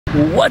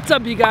What's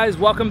up, you guys?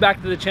 Welcome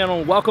back to the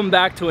channel. Welcome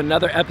back to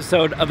another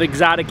episode of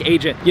Exotic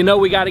Agent. You know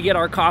we got to get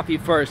our coffee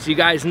first, you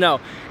guys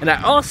know. And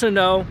I also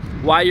know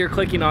why you're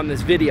clicking on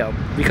this video,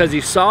 because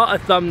you saw a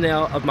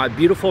thumbnail of my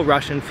beautiful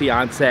Russian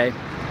fiance.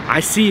 I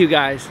see you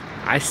guys,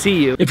 I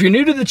see you. If you're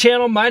new to the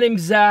channel, my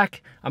name's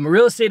Zach. I'm a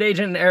real estate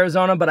agent in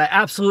Arizona, but I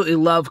absolutely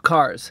love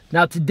cars.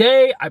 Now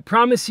today, I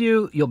promise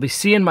you, you'll be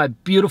seeing my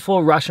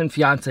beautiful Russian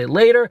fiance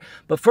later.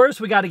 But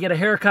first, we gotta get a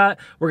haircut.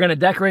 We're gonna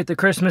decorate the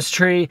Christmas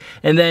tree.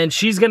 And then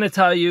she's gonna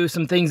tell you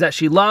some things that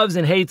she loves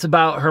and hates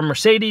about her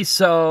Mercedes.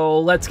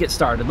 So let's get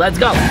started, let's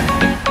go.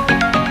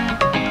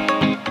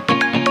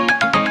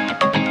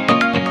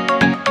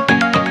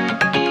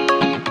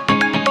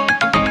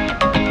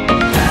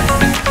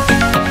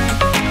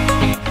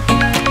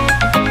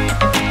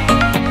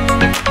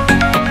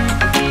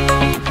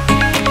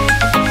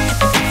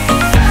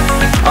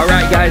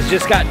 Guys,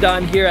 just got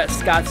done here at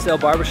Scottsdale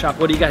Barbershop.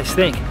 What do you guys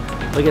think?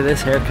 Look at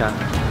this haircut.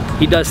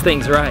 He does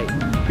things right.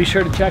 Be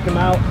sure to check him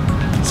out.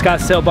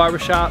 Scottsdale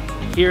Barbershop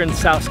here in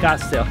South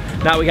Scottsdale.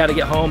 Now we got to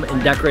get home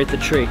and decorate the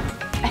tree.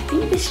 I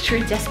think this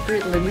tree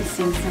desperately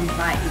missing some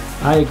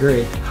lights. I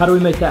agree. How do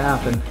we make that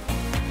happen?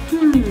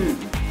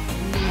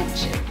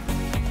 Magic.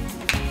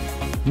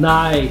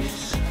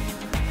 Nice.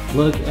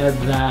 Look at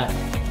that.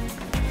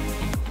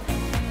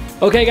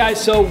 Okay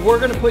guys, so we're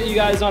gonna put you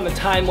guys on a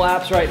time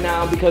lapse right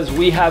now because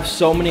we have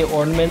so many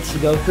ornaments to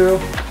go through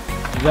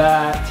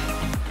that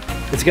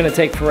it's gonna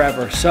take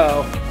forever.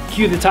 So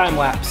cue the time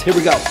lapse, here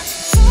we go.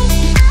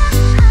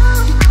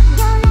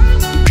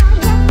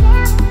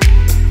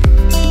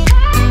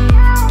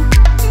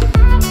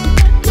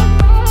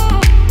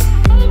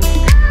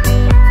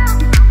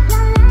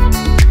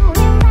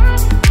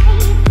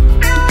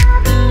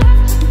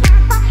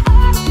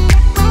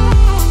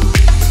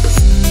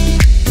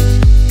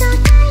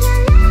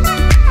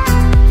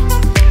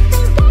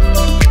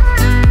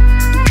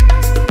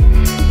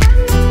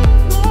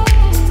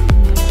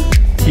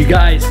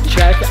 Guys,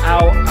 check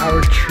out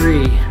our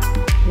tree.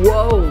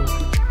 Whoa,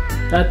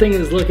 that thing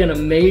is looking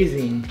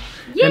amazing.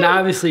 Yeah. And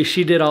obviously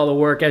she did all the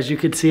work, as you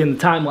could see in the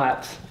time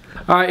lapse.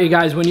 All right, you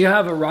guys, when you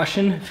have a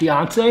Russian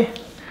fiance,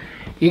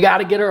 you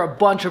gotta get her a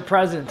bunch of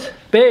presents.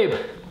 Babe,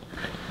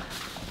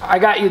 I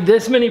got you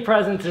this many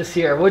presents this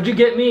year. What'd you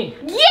get me?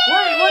 Yes!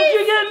 Wait, what'd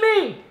you get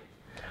me?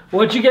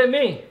 What'd you get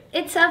me?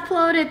 It's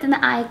uploaded in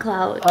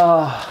iCloud.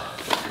 Oh.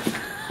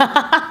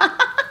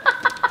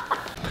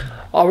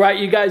 All right,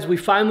 you guys, we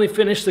finally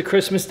finished the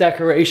Christmas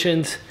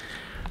decorations.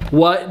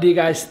 What do you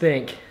guys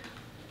think?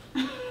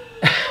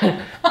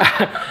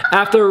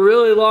 After a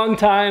really long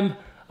time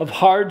of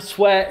hard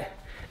sweat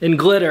and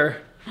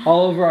glitter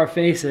all over our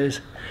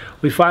faces,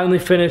 we finally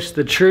finished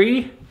the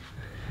tree.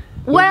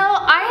 Well,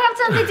 I have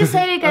something to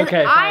say because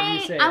okay,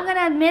 I'm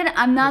gonna admit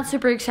I'm not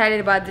super excited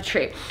about the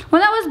tree.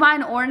 When I was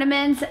buying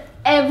ornaments,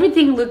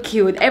 everything looked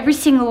cute. Every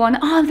single one.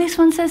 Oh, this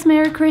one says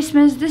Merry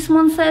Christmas. This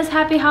one says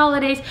Happy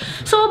Holidays.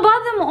 So I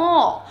bought them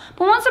all.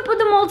 But once I put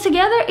them all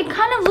together, it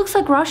kind of looks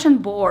like Russian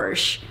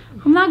borscht.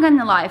 I'm not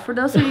gonna lie. For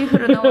those of you who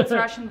don't know what's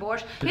Russian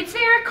borscht, it's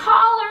very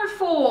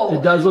colorful.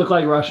 It does look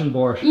like Russian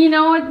borscht. You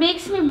know, it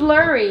makes me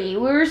blurry. We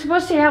were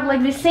supposed to have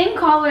like the same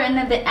color and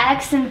then the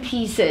accent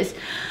pieces.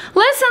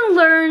 Lesson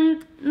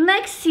learned.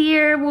 Next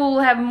year we'll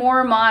have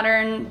more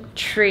modern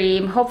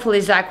tree.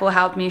 Hopefully Zach will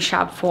help me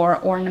shop for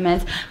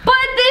ornaments. But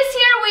this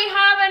year we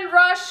have a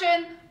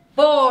Russian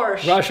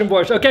borscht. Russian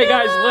borscht. Okay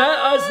guys, let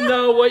us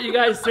know what you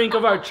guys think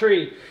of our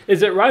tree.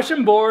 Is it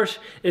Russian borscht?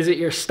 Is it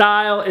your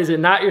style? Is it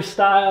not your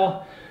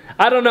style?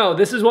 I don't know.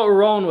 This is what we're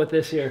rolling with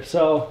this year.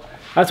 So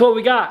that's what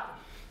we got.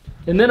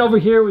 And then over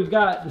here we've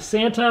got the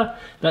Santa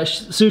that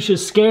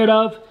Susha's scared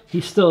of.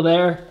 He's still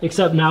there,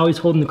 except now he's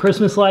holding the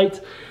Christmas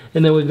lights.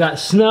 And then we've got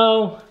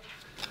snow.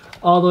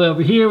 All the way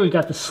over here, we've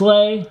got the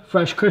sleigh,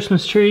 fresh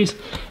Christmas trees.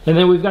 And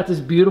then we've got this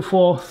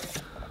beautiful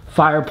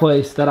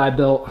fireplace that I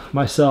built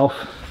myself.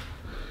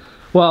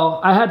 Well,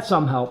 I had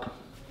some help,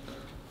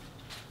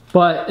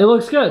 but it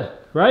looks good,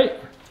 right?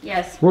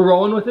 Yes. We're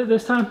rolling with it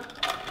this time?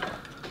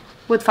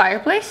 With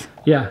fireplace?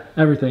 Yeah,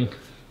 everything.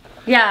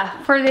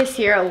 Yeah, for this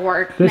year it'll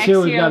work. This year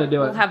we've got to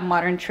do it. We'll have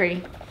modern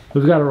tree.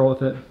 We've got to roll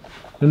with it.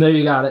 And there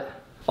you got it.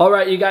 All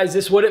right, you guys,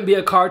 this wouldn't be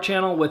a car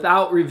channel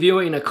without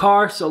reviewing a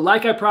car. So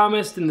like I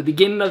promised in the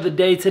beginning of the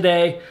day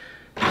today,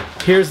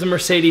 here's the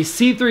Mercedes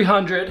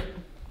C300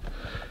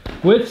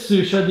 with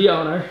Susha, the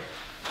owner.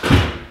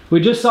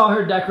 We just saw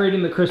her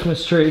decorating the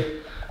Christmas tree,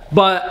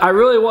 but I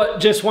really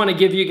just want to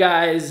give you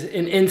guys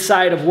an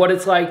insight of what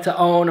it's like to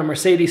own a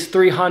Mercedes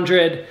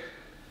 300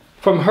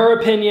 from her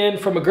opinion,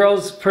 from a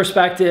girl's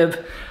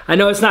perspective. I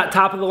know it's not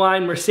top of the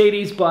line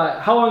Mercedes,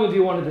 but how long have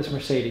you wanted this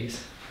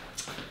Mercedes?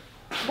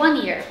 1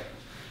 year.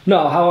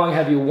 No, how long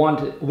have you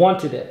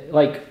wanted it?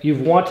 Like,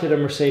 you've wanted a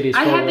Mercedes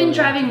for I have been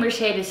driving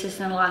Mercedes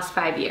in the last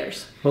 5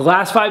 years. The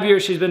last 5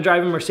 years she's been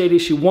driving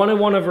Mercedes. She wanted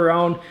one of her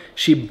own.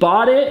 She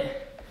bought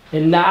it,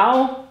 and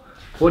now,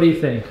 what do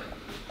you think?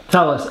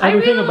 Tell us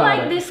everything about it. I really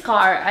like this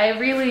car. I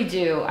really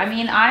do. I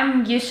mean,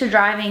 I'm used to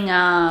driving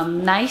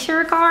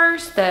nicer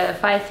cars, the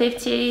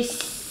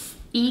 550s,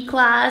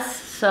 E-Class.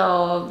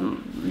 So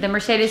the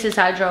Mercedes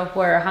I drove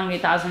were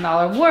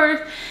 $100,000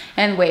 worth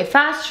and way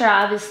faster.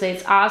 Obviously,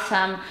 it's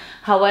awesome.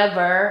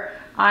 However,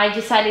 I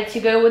decided to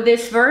go with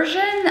this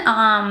version,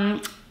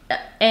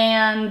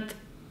 and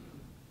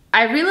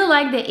I really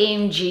like the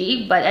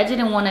AMG, but I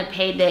didn't want to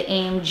pay the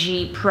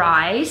AMG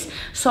price.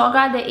 So I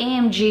got the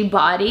AMG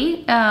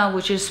body,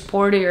 which is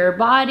sportier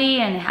body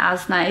and it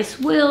has nice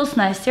wheels,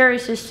 nice stereo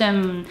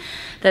system,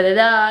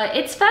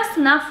 It's fast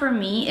enough for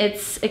me.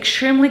 It's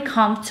extremely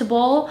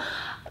comfortable.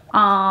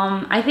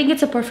 I think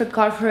it's a perfect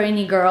car for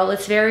any girl.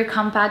 It's very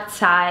compact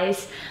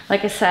size.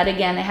 Like I said,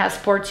 again, it has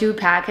Sport 2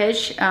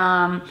 package.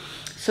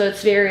 So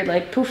it's very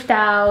like poofed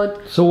out.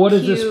 So what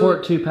is this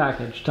Sport 2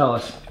 package? Tell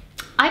us.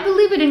 I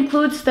believe it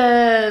includes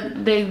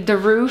the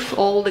roof,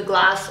 all the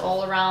glass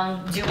all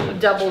around,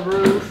 double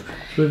roof.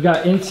 So we've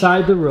got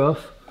inside the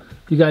roof.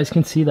 You guys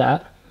can see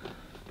that.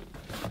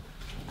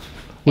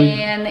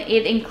 And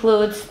it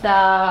includes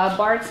the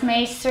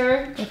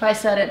Bartsmeister, if I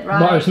said it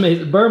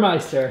right.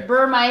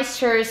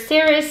 Burmeister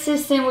stereo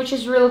system, which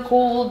is really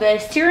cool. The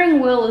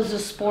steering wheel is a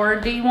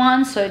sporty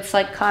one, so it's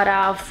like cut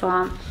off.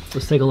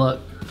 Let's take a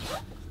look.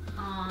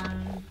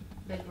 On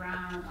the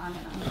ground, I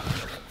don't know.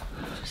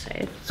 Just say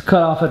it. It's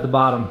cut off at the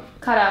bottom.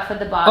 Cut off at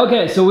the bottom.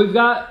 Okay, so we've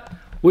got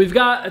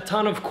a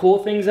ton of cool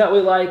things that we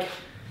like.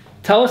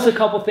 Tell us a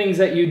couple things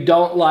that you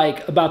don't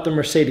like about the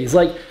Mercedes.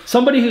 Like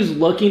somebody who's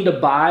looking to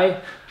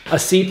buy a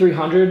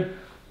C300,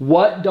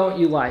 what don't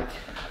you like?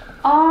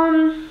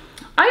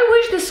 I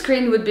wish the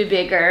screen would be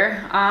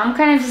bigger. I'm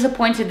kind of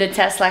disappointed that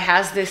Tesla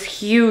has this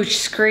huge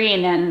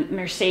screen and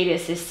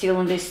Mercedes is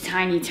still in this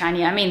tiny,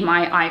 I mean,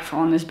 my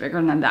iPhone is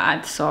bigger than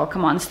that, so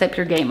come on, step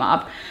your game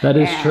up. That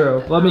is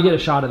true. Let me get a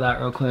shot of that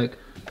real quick.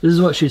 This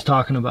is what she's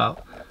talking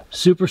about.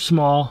 Super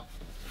small.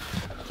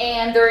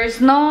 And there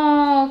is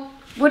no,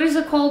 what is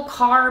it called?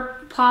 CarPlay.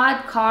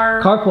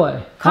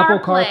 Apple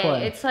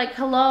CarPlay. It's like,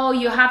 hello,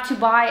 you have to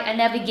buy a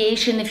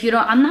navigation. If you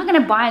don't, I'm not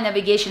gonna buy a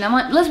navigation.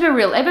 Let's be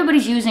real,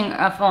 everybody's using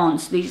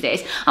phones these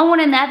days. I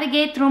want to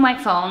navigate through my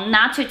phone,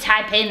 not to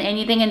type in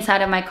anything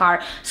inside of my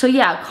car. So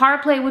yeah,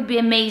 CarPlay would be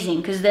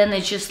amazing because then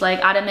it's just like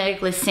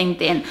automatically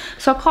synced in.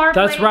 So CarPlay.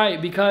 That's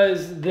right,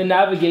 because the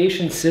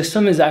navigation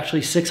system is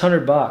actually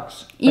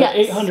 $600.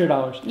 Yes.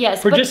 $800.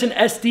 Yes. For just an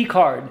SD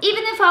card.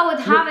 Even if I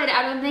would have it,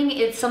 I don't think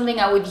it's something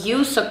I would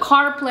use. So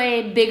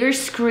CarPlay, bigger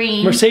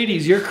screen.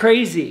 Mercedes, you're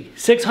crazy.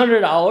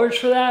 $600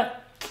 for that?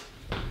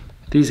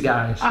 These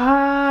guys.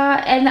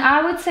 And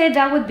I would say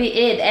that would be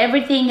it.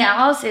 Everything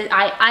else,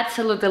 I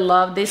absolutely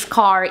love this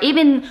car.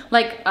 Even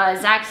like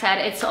Zach said,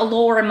 it's a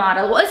lower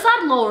model. Well, it's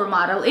not lower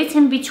model, it's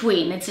in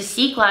between. It's a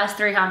C-Class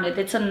 300.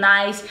 It's a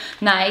nice,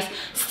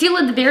 still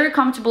at a very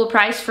comfortable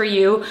price for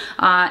you.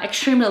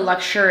 Extremely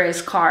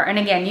luxurious car. And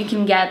again, you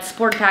can get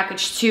sport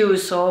package too,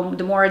 so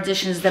the more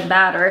additions, the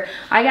better.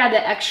 I got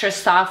the extra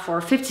stuff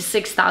for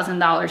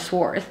 $56,000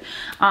 worth.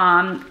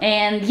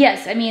 And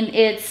yes, I mean,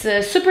 it's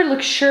super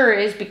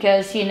luxurious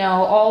because, you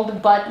know, all the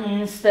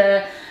buttons,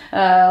 the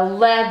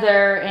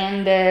leather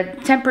and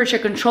the temperature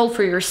control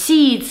for your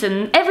seats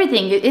and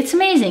everything. It's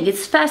amazing.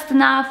 It's fast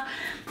enough.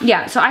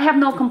 Yeah, so I have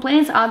no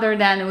complaints other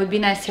than it would be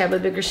nice to have a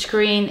bigger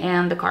screen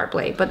and the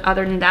CarPlay. But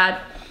other than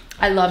that,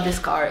 I love this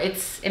car.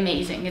 It's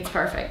amazing. It's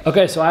perfect.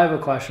 Okay, so I have a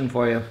question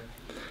for you.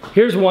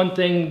 Here's one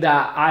thing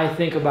that I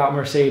think about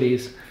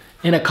Mercedes.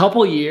 In a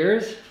couple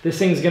years, this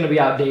thing's gonna be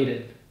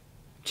outdated.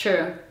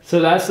 True. So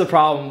that's the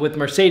problem with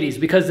Mercedes,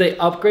 because they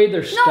upgrade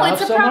their stuff so much. No,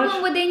 it's a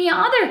problem with any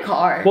other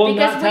car. Well,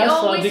 not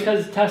Tesla,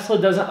 because Tesla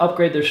doesn't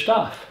upgrade their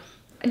stuff.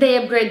 They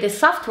upgrade the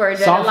software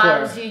that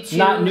allows you to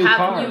have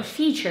new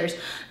features.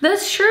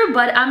 That's true,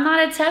 but I'm not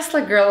a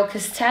Tesla girl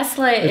because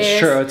Tesla is... It's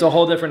true, it's a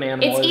whole different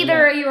animal. It's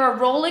either you're a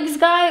Rolex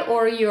guy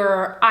or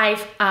you're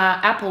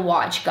Apple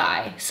Watch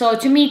guy. So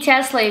to me,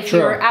 Tesla, if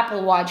you're an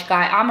Apple Watch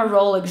guy, I'm a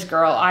Rolex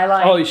girl. I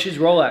like... Oh, she's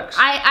Rolex.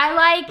 I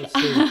like...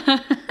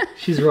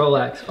 She's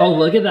Rolex. Oh,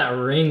 look at that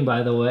ring,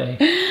 by the way.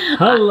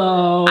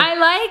 Hello. I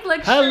like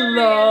luxurious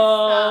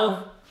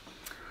stuff.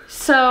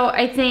 So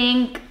I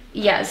think...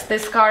 Yes,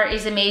 this car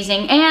is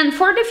amazing. And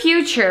for the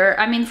future,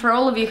 I mean, for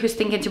all of you who's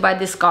thinking to buy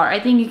this car,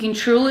 I think you can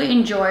truly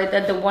enjoy it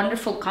at the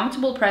wonderful,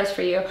 comfortable price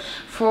for you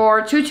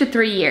for 2 to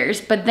 3 years.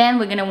 But then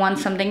we're gonna want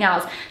something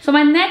else. So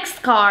my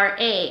next car,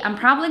 I'm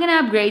probably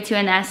gonna upgrade to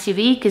an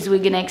SUV because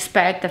we're gonna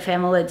expect a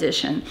family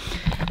edition.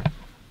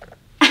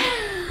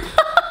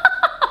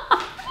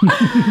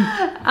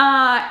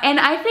 And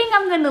I think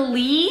I'm gonna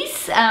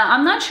lease.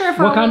 I'm not sure if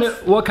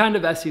what kind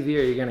of SUV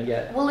are you gonna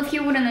get? Well, if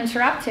you wouldn't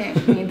interrupt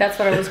me, that's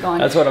what I was going.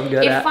 That's what I'm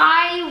good at. If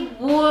I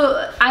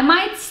would, I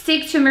might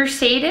stick to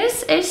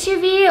Mercedes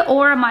SUV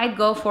or I might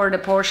go for the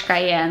Porsche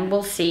Cayenne.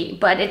 We'll see.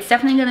 But it's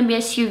definitely gonna be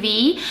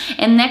SUV.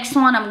 And next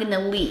one I'm gonna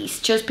lease,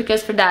 just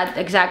because for that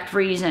exact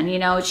reason. You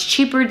know, it's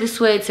cheaper this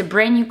way. It's a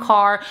brand new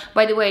car.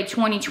 By the way,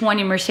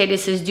 2020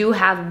 Mercedes do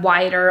have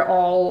wider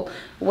all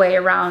way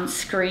around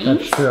screens.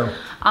 That's true.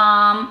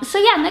 So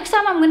yeah, next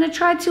time I'm gonna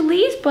try to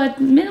lease,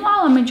 but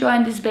meanwhile I'm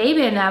enjoying this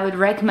baby and I would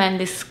recommend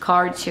this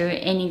car to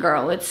any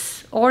girl,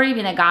 or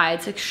even a guy.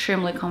 It's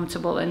extremely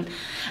comfortable and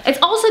it's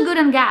also good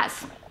on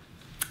gas.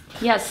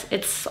 yes,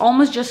 it's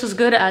almost just as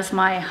good as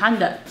my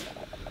Honda.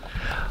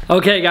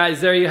 Okay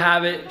guys, there you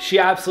have it. She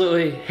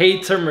absolutely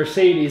hates her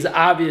Mercedes,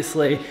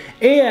 obviously.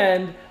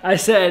 And I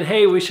said,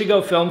 hey, we should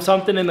go film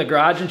something in the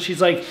garage. And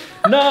she's like,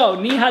 no,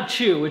 ni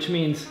hachu, which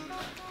means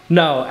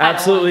no,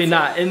 absolutely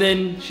not. And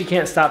then she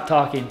can't stop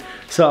talking.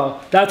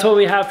 So that's what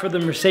we have for the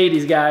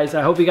Mercedes, guys.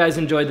 I hope you guys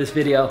enjoyed this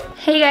video.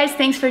 Hey guys,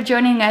 thanks for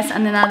joining us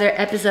on another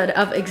episode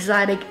of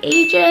Exotic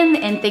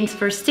Agent, and thanks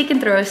for sticking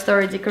through our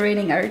story,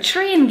 decorating our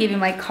tree, and giving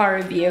my car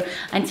review.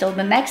 Until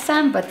the next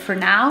time, but for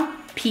now,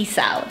 peace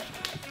out.